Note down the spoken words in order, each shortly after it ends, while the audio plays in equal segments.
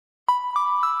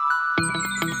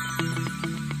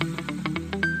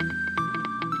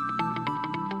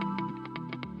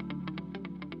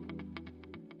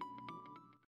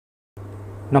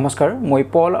নমস্কাৰ মই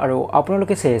পল আৰু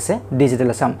আপোনালোকে চাই আছে ডিজিটেল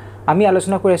আসাম আমি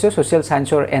আলোচনা কৰি আছো সোশ্যাল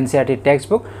সায়েন্সৰ NCERT টেক্সট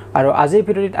বুক আৰু আজিৰ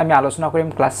ভিডিঅ'ত আমি আলোচনা কৰিম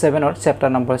ক্লাস 7 ৰ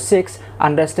চেপ্টাৰ নম্বৰ 6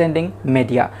 আন্ডাৰষ্টেণ্ডিং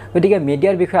মিডিয়া গতিকে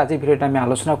মিডিয়াৰ বিষয়ে আজিৰ ভিডিঅ'ত আমি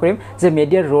আলোচনা কৰিম যে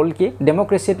মিডিয়াৰ ৰোল কি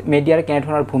ডেমক্ৰেচিত মিডিয়াৰ কেনে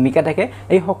ধৰণৰ ভূমিকা থাকে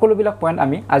এই সকলোবিলাক পইণ্ট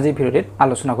আমি আজিৰ ভিডিঅ'ত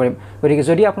আলোচনা কৰিম গতিকে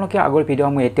যদি আপোনালোকে আগৰ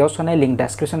ভিডিঅ'সমূহ এতিয়াও চাই লিংক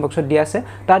ডেসক্ৰিপচন বক্সত দিয়া আছে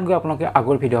তাত গৈ আপোনালোকে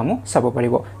আগৰ ভিডিঅ'সমূহ চাব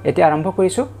পাৰিব এতিয়া আৰম্ভ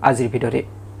কৰিছো আজিৰ ভিডিঅ'ৰে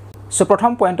So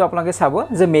প্ৰথম পইণ্টটো আপোনালোকে চাব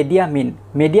যে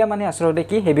মিডিয়া মানে আসলে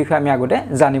কি হে বিষয়ে আমি আগতে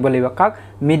জানিব লাগিব কাক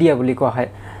মিডিয়া বুলি কোৱা হয়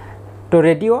তো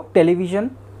radio television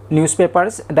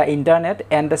newspapers the internet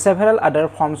and the several other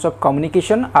forms of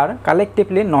communication are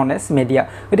collectively known as media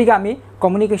গতিকে আমি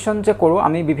কমিউনিকেশন যে কৰো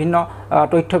আমি বিভিন্ন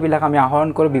তথ্যবিলাক আমি আহৰণ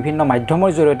কৰো বিভিন্ন মাধ্যমৰ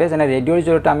জৰিয়তে যেনে ৰেডিওৰ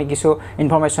জৰিয়তে আমি কিছু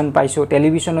ইনফৰমেশন পাইছো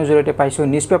টেলিভিছনৰ জৰিয়তে পাইছো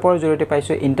নিউজপেপাৰৰ জৰিয়তে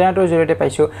পাইছো ইন্টাৰনেটৰ জৰিয়তে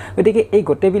পাইছো গতিকে এই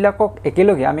গটেবিলাকক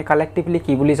একেলগে আমি কালেক্টিভলি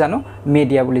কি বুলি জানো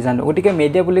মিডিয়া বুলি জানো গতিকে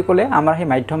মিডিয়া বুলি ক'লে আমাৰ সেই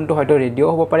মাধ্যমটো হয়তো ৰেডিও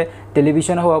হ'ব পাৰে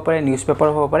টেলিভিছন হ'ব পাৰে নিউজপেপাৰ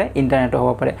হ'ব পাৰে ইন্টাৰনেট হ'ব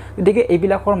পাৰে গতিকে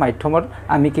এইবিলাকৰ মাধ্যমত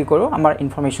আমি কি কৰো আমাৰ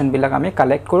ইনফৰমেশন বিলাক আমি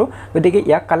কালেক্ট কৰো গতিকে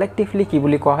ইয়াক কালেক্টিভলি কি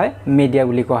বুলি কোৱা হয় মিডিয়া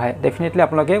বুলি কোৱা হয় ডেফিনেটলি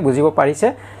আপোনালোকে বুজিব পাৰিছে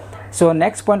So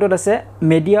next point আছে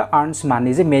media earns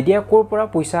money যে media কোৰ পৰা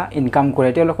পইচা ইনকাম কৰে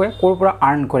তেওঁলোকে কোৰ পৰা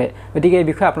আৰ্ন কৰে গতিকে এই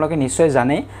বিষয়ে আপোনালোকে নিশ্চয়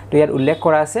জানে তো ইয়াত উল্লেখ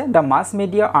কৰা আছে the mass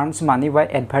media earns money by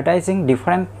advertising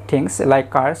different things like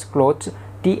cars clothes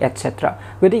tea etc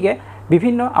গতিকে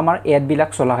বিভিন্ন আমাৰ এড বিলাক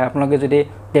চলা হয় আপোনালোকে যদি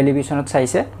টেলিভিছনত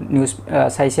চাইছে নিউজ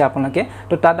চাইছে আপোনালোকে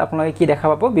তো তাত আপোনালোকে কি দেখা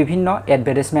পাব বিভিন্ন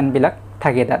এডভাৰটাইজমেন্ট বিলাক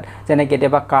থাকে তাত যেনে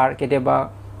কেতিয়াবা কাৰ কেতিয়াবা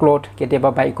ক্লথ কেতিয়াবা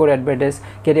বাইকৰ এডভাৰটাইজ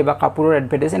কেতিয়াবা কাপোৰৰ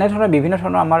এডভাৰটাইজ এনে ধৰণৰ বিভিন্ন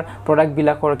ধৰণৰ আমাৰ প্ৰডাক্ট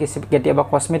বিলাকৰ কেতিয়াবা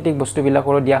কসমেটিক বস্তু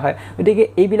বিলাকৰ দিয়া হয় গতিকে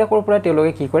এই বিলাকৰ পৰা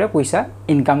তেওঁলোকে কি কৰে পইচা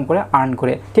ইনকাম কৰে আৰ্ন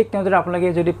কৰে ঠিক তেনেদৰে আপোনালোকে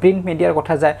যদি প্ৰিন্ট মিডিয়াৰ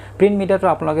কথা যায় প্ৰিন্ট মিডিয়াটো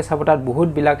আপোনালোকে চাব তাত বহুত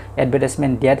বিলাক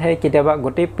এডভাৰটাইজমেন্ট দিয়া থাকে কেতিয়াবা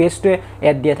গোটেই পেজটোৱে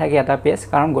এড দিয়া থাকে এটা পেজ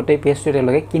কাৰণ গোটেই পেজটো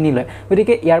তেওঁলোকে কিনি লয়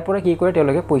গতিকে ইয়াৰ পৰা কি কৰে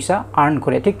তেওঁলোকে পইচা আৰ্ন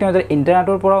কৰে ঠিক তেনেদৰে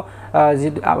ইন্টাৰনেটৰ পৰা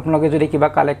আপোনালোকে যদি কিবা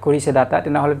কালেক্ট কৰিছে ডাটা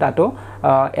তেনেহলে তাতো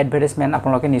এডভাৰটাইজমেন্ট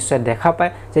আপোনালোকে নিশ্চয় দেখা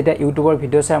পায় যেটা ইউটিউবৰ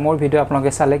ভিডিও চাই মোৰ ভিডিও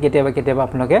আপোনালোকে চালে কেতিয়াবা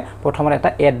আপোনালোকে প্ৰথমতে এটা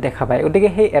এড দেখা পায় গতিকে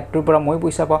সেই এডটোৰ পৰা মই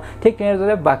পইচা পাওঁ ঠিক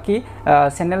তেনেদৰে বাকি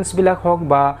চেনেলছ বিলাক হওক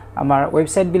বা আমাৰ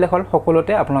ওয়েবসাইট বিলাক হল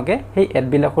সকলোতে আপোনালোকে সেই এড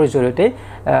বিলাকৰ জৰিয়তে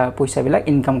পইচা বিলাক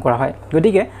ইনকাম কৰা হয়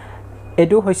গতিকে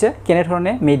এটো হৈছে কেনে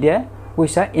ধৰণে মিডিয়া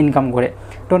পইচা ইনকাম কৰে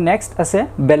তো নেক্সট আছে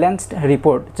ব্যালেন্সড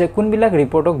ৰিপৰ্ট যে কোনবিলাক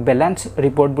ৰিপৰ্টক ব্যালেন্স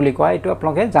ৰিপৰ্ট বুলি কোৱা এটো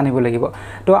আপোনালোকে জানিব লাগিব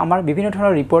তো আমাৰ বিভিন্ন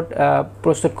ধৰণৰ ৰিপৰ্ট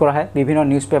প্ৰস্তুত কৰা হয় বিভিন্ন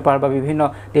নিউজপেপাৰ বা বিভিন্ন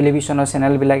টেলিভিছনৰ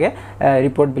চেনেল বিলাকে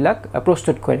ৰিপৰ্ট বিলাক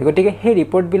প্ৰস্তুত কৰে গতিকে সেই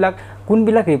ৰিপৰ্ট বিলাক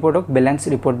কোনবিলাক ৰিপৰ্টক ব্যালেন্স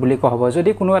ৰিপৰ্ট বুলি কোৱা হ'ব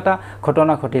যদি কোনো এটা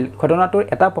ঘটনা ঘটিল ঘটনাটোৰ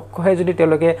এটা পক্ষহে যদি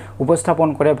তেওঁলোকে উপস্থাপন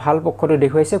কৰে ভাল পক্ষটো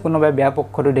দেখুৱাইছে কোনোবাই বেয়া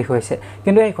পক্ষটো দেখুৱাইছে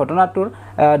কিন্তু এই ঘটনাটোৰ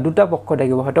দুটা পক্ষ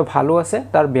থাকিব হয়তো ভালো আছে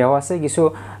তাৰ বেয়াও আছে কিছু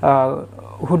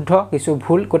শুদ্ধ কিছু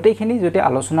ভুল গোটেইখিনি যদি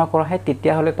আলোচনা কৰা হয়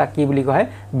তেতিয়া হলে তা কি বুলি কোৱা হয়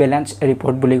ব্যালেন্স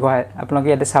ৰিপৰ্ট বুলি কোৱা হয় আপোনালোকে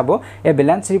ইয়াতে চাব এ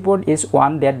balance report is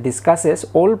one that discusses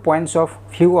all points of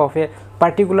view of A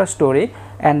particular story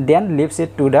and then leaves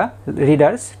it to the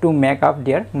readers to make up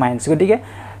their minds গতিকে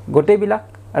গোটেইবিলাক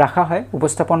ৰাখা হয়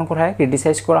উপস্থাপন কৰা হয়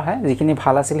ক্ৰিটিসাইজ কৰা হয় যিখিনি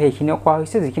ভাল আছিল সেইখিনিও কোৱা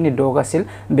হৈছে যিখিনি ডগ আছিল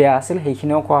বেয়া আছিল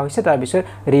সেইখিনিও কোৱা হৈছে তাৰ পিছত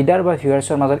ৰিডাৰ বা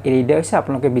ভিউয়াৰ্ছৰ মাজত এৰি দিয়া হৈছে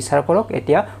আপোনালোকে বিচাৰ কৰক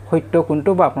এতিয়া সত্য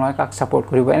কোনটো বা আপোনালোকে কাক সাপোৰ্ট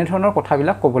কৰিব এনে ধৰণৰ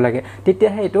কথাবিলাক ক'ব লাগে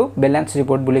তেতিয়াহে এটো ব্যালেন্স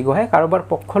ৰিপৰ্ট বুলি কোৱা হয় কাৰোবাৰ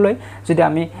পক্ষলৈ যদি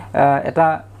আমি এটা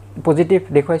পজিটিভ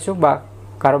দেখুৱাইছো বা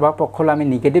কাৰোবাৰ পক্ষলৈ আমি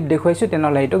নেগেটিভ দেখুৱাইছো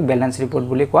তেনেহলে এটো ব্যালেন্স ৰিপৰ্ট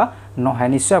বুলি কোৱা নহয়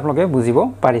নিশ্চয় আপোনালোকে বুজিব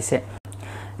পাৰিছে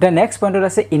The next point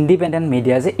আছে ইন্ডিপেন্ডেন্ট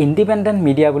মিডিয়া যে ইন্ডিপেন্ডেন্ট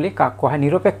মিডিয়া বুলি কাক কোৱা হয়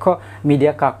নিৰপেক্ষ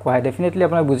মিডিয়া কাক কোৱা হয় ডেফিনেটলি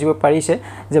আপোনালোকে বুজিব পাৰিছে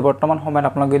যে বৰ্তমান সময়ত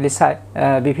আপোনালোকে যদি চাই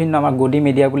বিভিন্ন আমাৰ গডি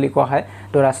মিডিয়া বুলি কোৱা হয়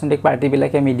তো ৰাজনৈতিক পাৰ্টি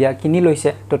বিলাকে মিডিয়া কিনি লৈছে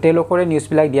তো তেওঁলোকৰে নিউজ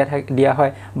বিলাক দিয়া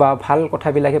হয় বা ভাল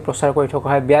কথাবিলাকে প্ৰচাৰ কৰি থকা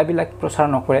হয় বেয়া বিলাক প্ৰচাৰ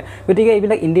নকৰে গতিকে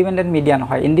এইবিলাক ইন্ডিপেন্ডেন্ট মিডিয়া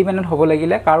নহয় ইন্ডিপেন্ডেন্ট হ'ব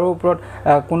লাগিলে কাৰো ওপৰত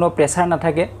কোনো প্ৰেছাৰ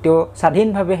নাথাকে তেওঁ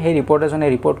স্বাধীনভাৱে সেই ৰিপৰ্টাৰজনে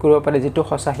ৰিপৰ্ট কৰিব পাৰে যেটো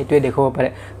সঁচা হেতুৱে দেখাব পাৰে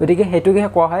গতিকে হেতুকে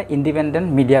কোৱা হয় ইন্ডিপেন্ডেন্ট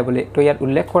মিডিয়া বুলি তো ইয়াত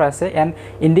উল্লেখ কৰা আছে an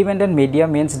independent media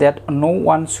means that no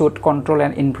one should control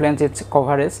and influence its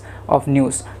coverage of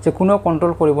news যে কোনো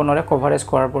কন্ট্ৰোল কৰিব নোৱাৰে কভাৰেজ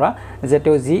কৰাৰ পৰা যে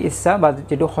তেওঁ যি ইচ্ছা বা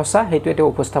যেটো সঁচা হেতুৱে তেওঁ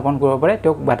উপস্থাপন কৰিব পাৰে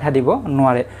তেওঁক বাধা দিব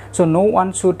নোৱাৰে so no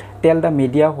one should tell the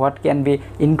media what can be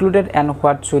included and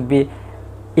what should be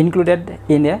included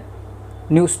in a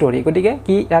news story গতিকে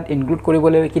কি ইয়াত ইনক্লুড কৰিব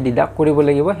লাগিব কি ডিডাক্ট কৰিব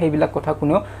লাগিব সেইবিলাক কথা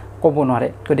কোনো ক'ব নোৱাৰে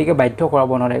গতিকে বাধ্য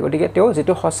কৰাব নোৱাৰে গতিকে তেওঁ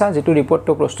যেটো সঁচা যেটো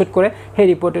ৰিপৰ্টটো প্ৰস্তুত কৰে সেই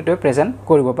ৰিপৰ্টটো প্ৰেজেন্ট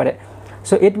কৰিব পাৰে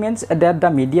So it means that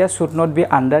the media should not be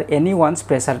under anyone's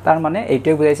pressure তাৰ মানে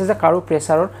এইটোৱে বুজাইছে যে কাৰো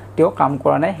প্ৰেছাৰৰ তেওঁ কাম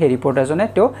কৰা নাই হে ৰিপৰ্টাৰজনে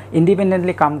তেওঁ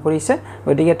ইন্ডিপেন্ডেন্টলি কাম কৰিছে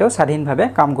গতিকে তেওঁ স্বাধীনভাৱে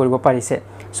কাম কৰিব পাৰিছে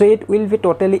so it will be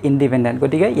totally independent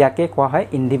গতিকে ইয়াকে কোৱা হয়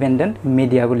independent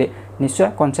media বুলি নিশ্চয়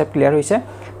কনসেপ্ট ক্লিয়াৰ হৈছে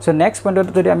সো নেক্সট পইণ্টত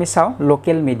যদি আমি চাওঁ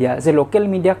লোকেল মিডিয়া যে লোকেল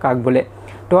মিডিয়া কাক বলে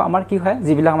তো আমাৰ কি হয়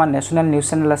যিবিলাক আমাৰ নেশ্যনেল নিউজ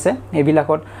চেনেল আছে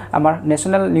এইবিলাকত আমাৰ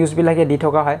নেশ্যনেল নিউজবিলাকে দি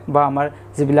থকা হয় বা আমাৰ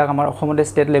যিবিলাক আমাৰ অসমতে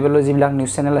ষ্টেট লেভেলৰ যিবিলাক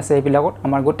নিউজ চেনেল আছে এইবিলাকত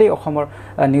আমাৰ গোটেই অসমৰ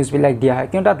নিউজবিলাক দিয়া হয়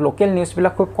কিন্তু তাত লোকেল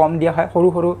নিউজবিলাক খুব কম দিয়া হয় সৰু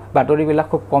সৰু বাতৰিবিলাক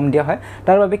খুব কম দিয়া হয়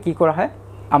তাৰ বাবে কি কৰা হয়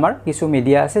আমাৰ কিছু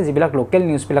মিডিয়া আছে যিবিলাক লোকেল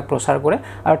নিউজবিলাক প্ৰচাৰ কৰে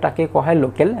আৰু তাকে কোৱা হয়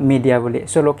লোকেল মিডিয়া বুলি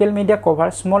so local media cover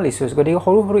small issues গতিকে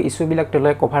সৰু সৰু ইস্যুবিলাক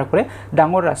তেওঁলোকে কভাৰ কৰে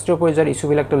ডাঙৰ ৰাষ্ট্ৰীয় পৰ্যায়ৰ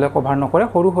ইস্যুবিলাক তেওঁলোকে কভাৰ নকৰে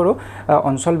সৰু সৰু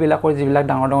অঞ্চলবিলাকৰ যিবিলাক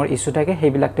ডাঙৰ ডাঙৰ ইস্যু থাকে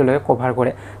সেইবিলাক তেওঁলোকে কভাৰ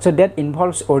কৰে so date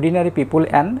ইনভলভছ ordinary people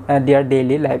and there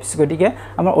daily lives গতিকে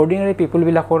আমাৰ অৰ্ডিনাৰী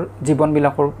পিপলবিলাকৰ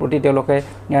জীৱনবিলাকৰ প্ৰতি তেওঁলোকে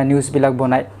নিউজবিলাক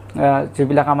বনায়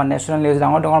যিবিলাক আমাৰ নেশ্যনেল নিউজ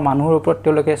ডাঙৰ ডাঙৰ মানুহৰ ওপৰত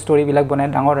তেওঁলোকে ষ্টৰিবিলাক বনায়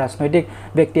ডাঙৰ ৰাজনৈতিক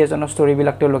ব্যক্তি এজনৰ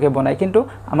ষ্টৰিবিলাক তেওঁলোকে বনায় কিন্তু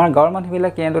আমাৰ গাঁৱৰ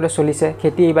মানুহবিলাক কেনেদৰে চলিছে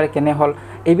খেতি এইবাৰ কেনে হ'ল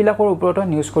এইবিলাকৰ ওপৰতো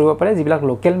নিউজ কৰিব পাৰে যিবিলাক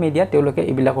লোকেল মিডিয়া তেওঁলোকে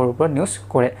এইবিলাকৰ ওপৰত নিউজ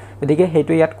কৰে গতিকে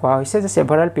সেইটো ইয়াত কোৱা হৈছে যে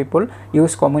সেভাৰাল পিপল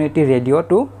use community radio'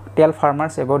 two tell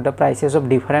farmers about the prices of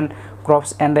different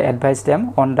crops and advise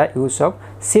them on the use of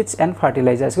seeds and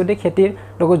fertilizers গতি খেতিৰ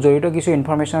লগত জড়িত কিছু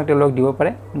ইনফৰমেশন তেওঁলোক দিব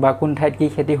পাৰে বা কোন ঠাইত কি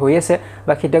খেতি হৈ আছে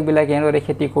বা খেতিয়কবিলাক কেনেদৰে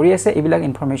খেতি কৰি আছে এইবিলাক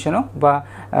ইনফৰমেশন বা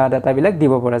ডাটাবিলাক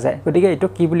দিব পৰা যায় গতিকে এটো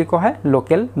কি বুলি কোৱা হয়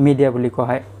লোকেল মিডিয়া বুলি কোৱা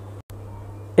হয়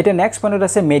এটা নেক্সট পইণ্টত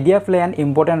আছে media play N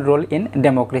important roll in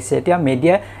ডেমক্ৰেসি এতিয়া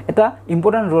মিডিয়া এটা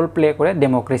ইম্পৰ্টেণ্ট ৰোল প্লে কৰে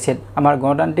ডেমক্ৰেসিত আমাৰ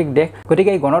গণতান্ত্ৰিক দেশ গতিকে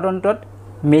এই গণতন্ত্ৰত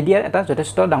মিডিয়াৰ এটা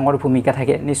যথেষ্ট ডাঙৰ ভূমিকা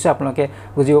থাকে নিশ্চয় আপোনালোকে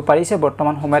বুজিব পাৰিছে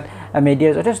বৰ্তমান সময়ত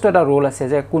মিডিয়াৰ যথেষ্ট এটা ৰোল আছে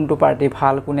যে কোনটো পাৰ্টি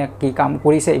ভাল কোনে কি কাম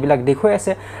কৰিছে এইবিলাক দেখুৱাই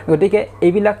আছে গতিকে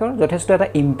এইবিলাকৰ যথেষ্ট এটা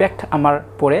ইম্পেক্ট আমাৰ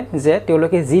পৰে যে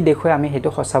তেওঁলোকে যি দেখুৱাই আমি সেইটো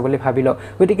সঁচা বুলি ভাবি লওঁ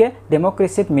গতিকে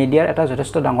ডেমক্ৰেসিত মিডিয়াৰ এটা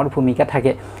যথেষ্ট ডাঙৰ ভূমিকা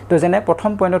থাকে তো যেনে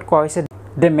প্ৰথম পইণ্টত কোৱা হৈছে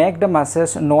they make the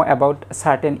masses know about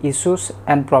certain issues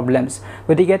and problems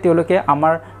গতিকে তেওঁলোকে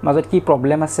আমাৰ মাজত কি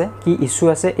প্ৰবলেম আছে কি ইস্যু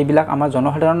আছে এইবিলাক আমাৰ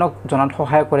জনসাধাৰণক জনাত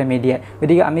সহায় কৰে মিডিয়া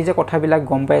গতিকে আমি যে কথাবিলাক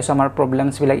গম পাইছো আমাৰ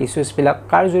প্ৰবলেমছ বিলাক ইস্যুজ বিলাক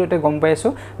কাৰ জৰিয়তে গম পাইছো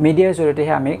মিডিয়াৰ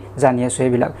জৰিয়তেহে আমি জানি আছো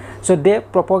এইবিলাক so they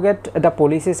প্ৰপগেট the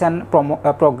policies and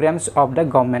programs of the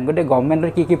government গতিকে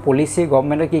গভৰ্ণমেণ্টৰ কি পলিচি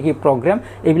গভৰ্ণমেণ্টৰ কি প্ৰগ্ৰাম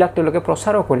এইবিলাক তেওঁলোকে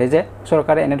প্ৰচাৰ কৰে যে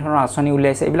চৰকাৰে এনে ধৰণৰ আঁচনি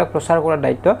উলিয়াইছে এইবিলাক প্ৰচাৰ কৰাৰ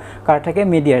দায়িত্ব কাৰ থাকে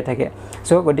মিডিয়াৰ থাকে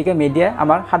সো গতিকে মিডিয়া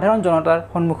আমাৰ সাধাৰণ জনতাৰ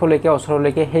সন্মুখলৈকে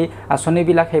ওচৰলৈকে সেই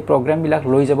আঁচনিবিলাক সেই প্ৰগ্ৰামবিলাক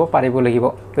লৈ যাব পাৰিব লাগিব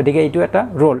গতিকে এইটো এটা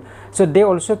roll so they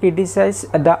also ক্ৰিটিসাইজ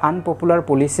the unpopular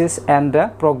policies and the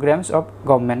প্ৰগ্ৰামছ of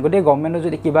government গতিকে গভৰ্ণমেণ্টৰ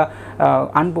যদি কিবা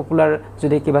আনপপুলাৰ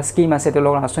যদি কিবা স্কিম আছে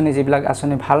তেওঁলোকৰ আঁচনি যিবিলাক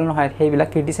আঁচনি ভাল নহয় সেইবিলাক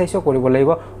ক্ৰিটিসাইজো কৰিব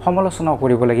লাগিব সমালোচনাও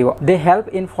কৰিব লাগিব they help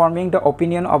in forming the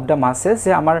opinion of the মাছেছ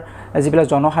যে আমাৰ যিবিলাক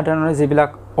জনসাধাৰণৰ যিবিলাক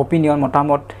অপিনিয়ন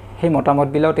মতামত সেই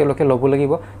মতামতবিলাক তেওঁলোকে ল'ব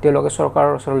লাগিব তেওঁলোকে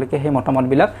চৰকাৰৰ ওচৰলৈকে সেই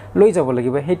মতামতবিলাক লৈ যাব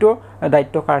লাগিব সেইটো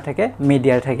দায়িত্ব কাৰ থাকে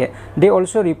মিডিয়াৰ থাকে they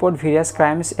also report various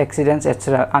crimes accidents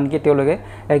এটসেট্ৰা আনকি তেওঁলোকে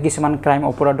কিছুমান ক্ৰাইম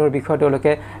অপৰাধৰ বিষয়ে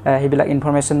তেওঁলোকে সেইবিলাক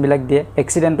ইনফৰমেশ্যনবিলাক দিয়ে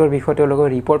এক্সিডেণ্টৰ বিষয়ে তেওঁলোকে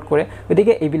ৰিপৰ্ট কৰে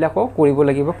গতিকে এইবিলাকো কৰিব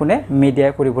লাগিব কোনে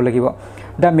মিডিয়াই কৰিব লাগিব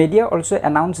the media also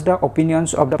announce the অপিনিয়নছ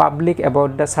of the public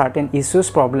about the certain issues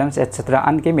problems এটসেট্ৰা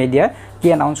আনকি মিডিয়া কি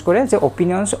এনাউন্স কৰে যে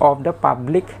অপিনিয়নছ of the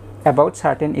public about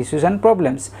certain issues and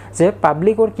problems যে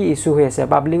পাব্লিকৰ কি ইস্যু হৈ আছে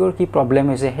পাব্লিকৰ কি প্ৰবলেম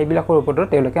হৈছে সেইবিলাকৰ ওপৰত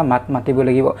তেওঁলোকে মাতিব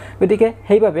লাগিব গতিকে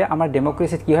সেইভাবে আমাৰ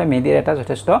ডেমক্ৰেসিত কি হয় মিডিয়াৰ এটা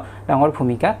যথেষ্ট ডাঙৰ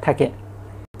ভূমিকা থাকে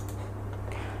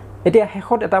এতিয়া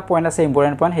হেকত এটা পইণ্ট আছে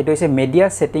ইম্পৰ্টেন্ট পইণ্ট হেতু হৈছে media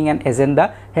setting N agenda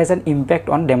has N impact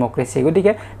on ডেমক্ৰেসি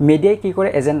গতিকে মিডিয়াই কি কৰে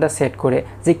এজেন্ডা সেট কৰে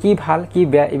যে কি ভাল কি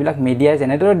বেয়া এইবিলাক মিডিয়াই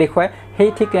যেনেদৰে দেখুৱায় সেই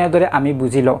ঠিক তেনেদৰে আমি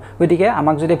বুজি লওঁ গতিকে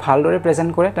আমাক যদি ভালদৰে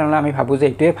প্ৰেজেন্ট কৰে তেনেহলে আমি ভাবো যে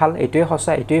এইটোৱে ভাল এইটোৱে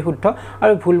সঁচা এইটোৱে শুদ্ধ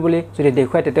আৰু ভুল বুলি যদি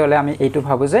দেখুৱায় তেতিয়াহলে আমি এইটো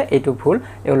ভাবো যে এইটো ভুল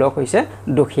এওঁলোক হৈছে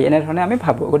দোষী এনে ধৰণে আমি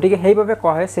ভাবো গতিকে সেইভাবে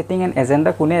কোৱা হয় সেটিং এন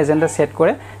এজেন্ডা কোনে এজেন্ডা সেট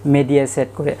কৰে মিডিয়াই সেট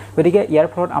কৰে গতিকে ইয়াৰ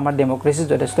ফলত আমাৰ ডেমক্ৰেসি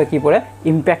যথেষ্ট কি পৰে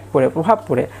ইম্পেক্ট পৰে প্ৰভাৱ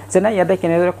পৰে যেনে ইয়াতে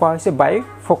কেনেদৰে কোৱা হৈছে বাই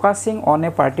focusing on a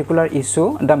particular issue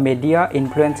the media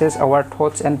ইনফ্লুৱেঞ্চেছ hour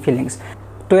thoughts and feelings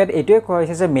তো ইয়াত এইটোৱে কোৱা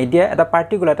হৈছে যে মিডিয়া এটা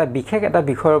পাৰ্টিকুলাৰ এটা বিশেষ এটা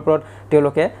বিষয়ৰ ওপৰত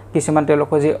তেওঁলোকে কিছুমান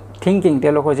তেওঁলোকৰ যে থিংকিং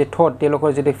তেওঁলোকৰ যে থট তেওঁলোকৰ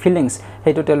যে ফিলিংছ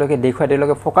সেইটো তেওঁলোকে দেখুৱাই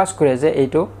তেওঁলোকে ফোকাস কৰে যে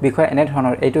এইটো বিষয় এনে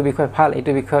ধৰণৰ এইটো বিষয় ভাল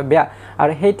এইটো বিষয় বেয়া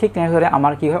আৰু সেই ঠিক তেনেদৰে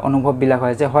আমাৰ কি হয় অনুভৱবিলাক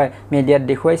হয় যে হয় মিডিয়াত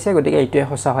দেখুৱাইছে গতিকে এইটোৱে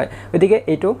সঁচা হয় গতিকে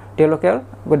এইটো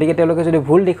তেওঁলোকে যদি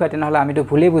ভুল দেখুৱায় তেনেহ'লে আমিতো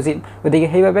ভুলেই বুজিম গতিকে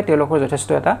সেইভাবে তেওঁলোকৰ যথেষ্ট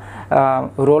এটা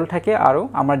ৰোল থাকে আৰু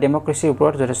আমাৰ ডেমক্ৰেসিৰ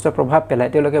ওপৰত যথেষ্ট প্ৰভাৱ পেলায়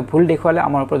তেওঁলোকে ভুল দেখুৱালে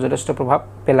আমাৰ ওপৰত যথেষ্ট প্ৰভাৱ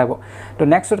পেলাব তো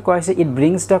নেক্সট কোৱা হৈছে ইট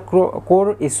ব্ৰিংছ দ্য কোৰ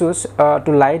issues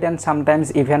two light and সামটাইমছ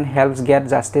even helps gate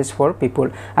justice for পিপল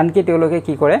আনকি তেওঁলোকে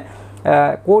কি কৰে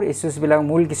কোৰ ইস্যুজবিলাক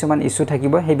মূল কিছুমান ইস্যু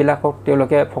থাকিব সেইবিলাকক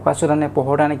তেওঁলোকে ফোকাছত আনে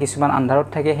পোহৰত আনে কিছুমান আন্ধাৰত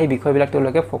থাকে সেই বিষয়বিলাক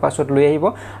তেওঁলোকে ফোকাছত লৈ আহিব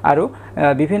আৰু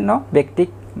বিভিন্ন ব্যক্তিক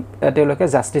তেওঁলোকে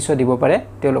জাষ্টিসও দিব পাৰে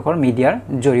তেওঁলোকৰ মিডিয়াৰ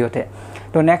জৰিয়তে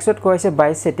তো নেক্সটত কৈছে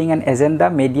বাই setting N agenda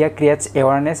media ক্ৰিয়েটস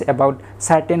awareness about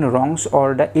সাৰ্টেন ৰংস or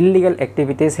da illegal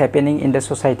activities happening in the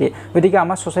society গতিকে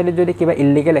আমাৰ সোসাইটিত যদি কিবা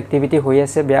ইলিগেল এক্টিভিটি হৈ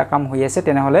আছে বেয়া কাম হৈ আছে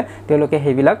তেনেহলে তেওঁলোকে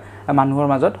হেবিলাক মানুহৰ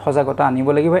মাজত সজাগতা আনিব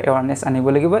লাগিব এৱাৰনেছ আনিব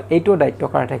লাগিব এইটো দায়িত্ব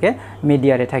কাৰ থাকে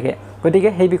মিডিয়াৰে থাকে গতিকে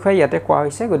সেই বিষয়ে ইয়াতে কোৱা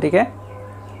হৈছে গতিকে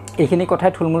এইখিনি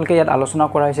কথাই থুলমুলকে ইয়াত আলোচনা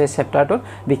কৰা হৈছে চেপ্টাৰটোত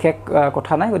বিশেষ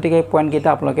কথা নাই গতিকে এই পইণ্ট কেইটা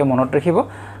আপোনালোকে মনত ৰাখিব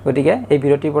গতিকে এই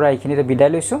ভিডিঅ'টিৰ পৰা এইখিনিতে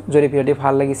বিদায় লৈছো যদি ভিডিঅ'টি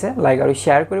ভাল লাগিছে লাইক আৰু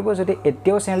শেয়াৰ কৰিব যদি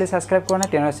এতিয়াও চেনেলটি সাবস্ক্ৰাইব কৰা নাই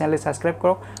তেনেহলে চেনেলটি সাবস্ক্ৰাইব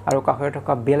কৰক আৰু কাষতে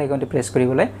থকা বেল আইকনটি প্ৰেছ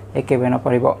কৰিবলৈ একেবাৰে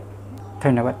নপৰিব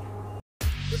ধন্যবাদ